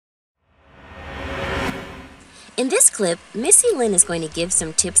In this clip, Missy Lynn is going to give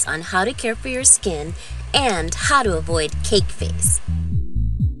some tips on how to care for your skin and how to avoid cake face.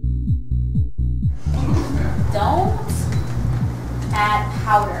 Don't add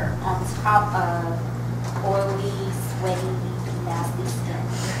powder on top of oily, sweaty, nasty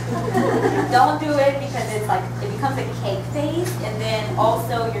skin. Don't do it because it's like, it becomes a cake face, and then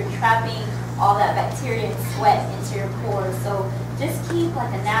also you're trapping all that bacteria and sweat into your pores. So just keep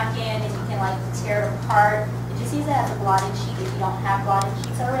like a napkin, and you can like tear it apart. And just use it as a blotting sheet if you don't have blotting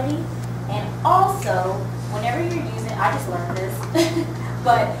sheets already. And also, whenever you're using, I just learned this,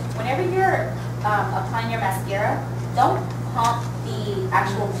 but whenever you're applying your mascara, don't pump the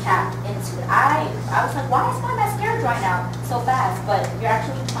actual cap into it. I was like, why is my mascara drying out so fast? But you're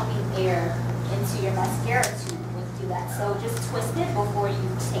actually pumping air into your mascara tube when you do that. So just twist it before you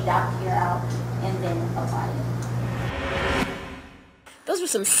take that hair out and then apply it. Those were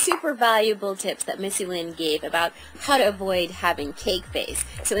some super valuable tips that Missy Lynn gave about how to avoid having cake face.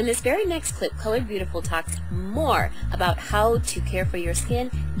 So in this very next clip, Color Beautiful talks more about how to care for your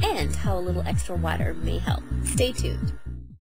skin and how a little extra water may help. Stay tuned.